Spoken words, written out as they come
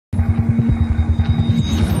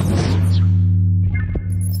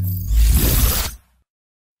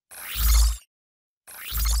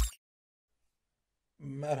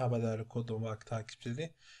Merhaba değerli Kodlama Vakti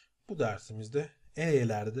takipçileri. Bu dersimizde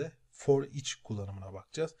array'lerde Foreach kullanımına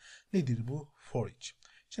bakacağız. Nedir bu Foreach?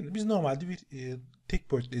 Şimdi biz normalde bir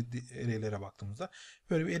tek boyutlu array'lere baktığımızda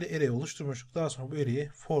böyle bir array oluşturmuştuk. Daha sonra bu array'i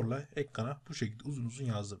for'la ekrana bu şekilde uzun uzun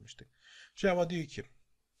yazdırmıştık. Java diyor ki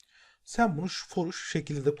sen bunu for şu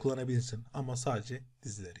şekilde de kullanabilirsin ama sadece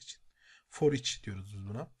diziler için. Foreach diyoruz biz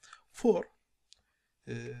buna. For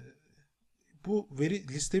bu veri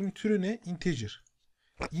listemin türü ne? Integer.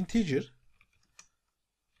 Integer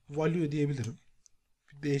value diyebilirim.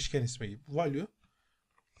 Bir değişken ismi gibi. Value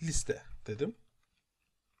liste dedim.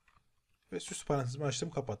 Ve süs parantezimi açtım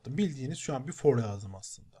kapattım. Bildiğiniz şu an bir for yazdım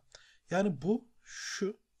aslında. Yani bu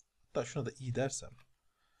şu, hatta şuna da i dersem.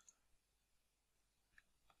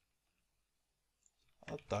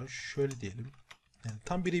 Hatta şöyle diyelim. Yani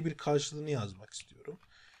tam birebir karşılığını yazmak istiyorum.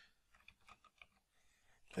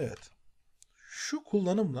 Evet. Şu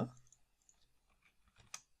kullanımla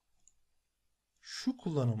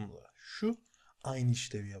şu aynı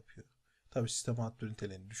işlevi yapıyor. Tabi sistem alt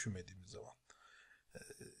ünitelerini düşünmediğimiz zaman.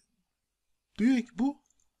 Diyor ki bu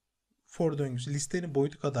for döngüsü listenin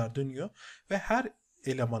boyutu kadar dönüyor ve her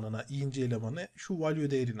elemanına, ince elemanı şu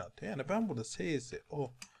value değerini atıyor. Yani ben burada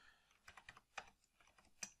o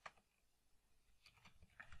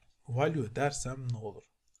value dersem ne olur?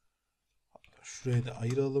 Hatta şuraya da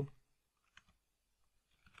ayıralım.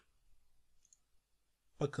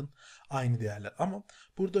 Bakın aynı değerler ama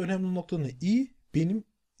burada önemli nokta ne? I benim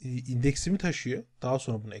indeksimi taşıyor. Daha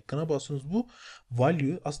sonra bunu ekrana basıyorsunuz. Bu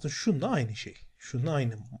value aslında şununla aynı şey. Şununla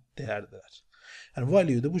aynı değerdeler. Yani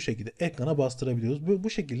value'yu da bu şekilde ekrana bastırabiliyoruz. Bu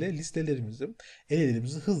şekilde listelerimizi,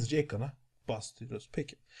 array'lerimizi hızlıca ekrana bastırıyoruz.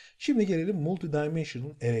 Peki. Şimdi gelelim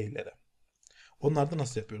multidimensional array'lere. Onlarda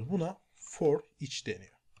nasıl yapıyoruz? Buna Foreach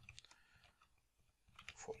deniyor.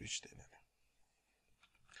 Foreach deniyor.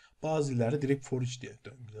 Bazı dillerde direkt Foreach diye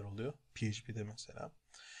döngüler oluyor. PHP'de mesela.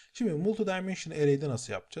 Şimdi multidimensional array'de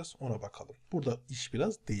nasıl yapacağız? Ona bakalım. Burada iş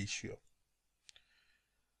biraz değişiyor.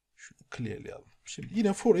 Şunu clearlayalım. Şimdi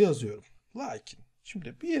yine for yazıyorum. Lakin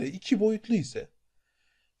şimdi bir yere iki boyutlu ise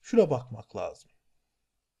şuna bakmak lazım.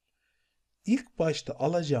 İlk başta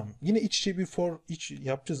alacağım, yine iç içe bir for iç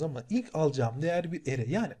yapacağız ama ilk alacağım değer bir array.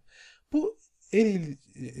 Yani bu array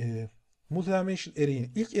multidimensional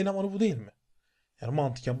array'in ilk elemanı bu değil mi? Yani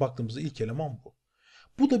mantıken baktığımızda ilk eleman bu.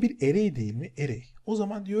 Bu da bir array değil mi? Array. O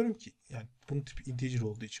zaman diyorum ki, yani bunun tipi integer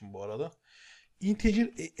olduğu için bu arada. Integer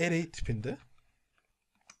array tipinde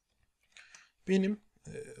benim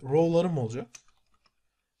row'larım olacak.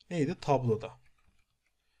 Neydi? Tabloda.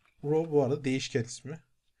 Row bu arada değişken ismi.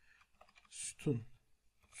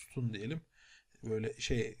 Sütun diyelim. Böyle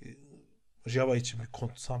Java için bir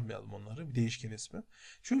kont sanmayalım onları. Bir değişken ismi.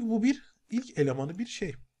 Çünkü bu bir ilk elemanı bir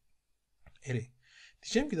şey. Array.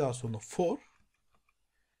 Diyeceğim ki daha sonra for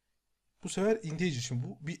bu sefer integer için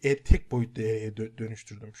bu bir tek boyutlu array'e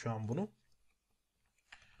dönüştürdüm şu an bunu.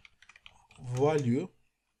 Value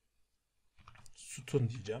sütun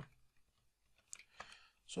diyeceğim.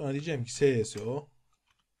 Sonra diyeceğim ki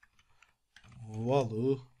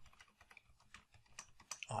value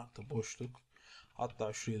artı boşluk.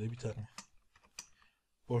 Hatta şuraya da bir tane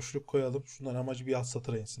boşluk koyalım. Şunların amacı bir alt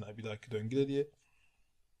satıra insin bir dahaki döngüde diye.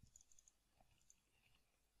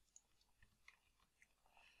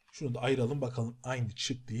 Şunu da ayıralım bakalım aynı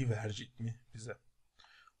çıktıyı verecek mi bize.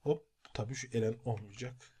 Hop, tabii şu elen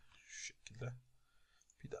olmayacak. Şu şekilde.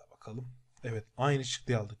 Bir daha bakalım. Evet, aynı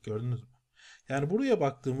çıktıyı aldık, gördünüz mü? Yani buraya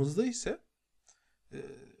baktığımızda ise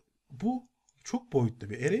bu çok boyutlu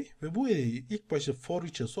bir array ve bu array'i ilk başta for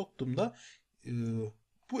içe soktuğumda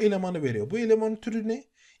bu elemanı veriyor. Bu elemanın türü ne?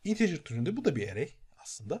 Integer türünde, bu da bir array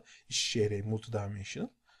aslında. İşçi array multidimensional.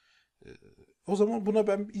 O zaman buna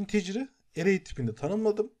ben integer'ı array tipinde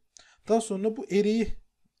tanımladım. Daha sonra bu array'i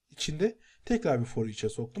içinde tekrar bir for içe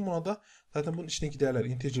soktum. Ona da zaten bunun içindeki değerler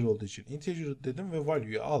integer olduğu için integer dedim ve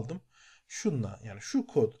value'yu aldım. Şunla, yani şu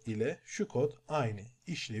kod ile şu kod aynı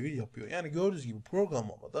işlevi yapıyor. Yani gördüğünüz gibi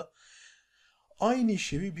programlamada aynı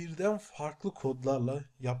işlevi birden farklı kodlarla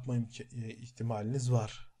yapma ihtimaliniz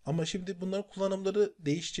var. Ama şimdi bunların kullanımları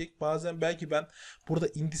değişecek. Bazen belki ben burada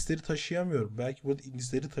indisleri taşıyamıyorum. Belki burada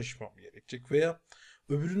indisleri taşımam gerekecek veya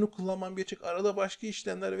öbürünü kullanmam gerekecek. Arada başka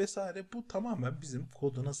işlemler vesaire. Bu tamamen bizim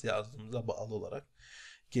kodu nasıl yazdığımıza bağlı olarak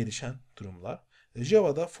gelişen durumlar.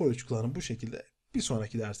 Java'da Foreach kullanımı bu şekilde. Bir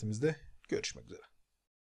sonraki dersimizde görüşmek üzere.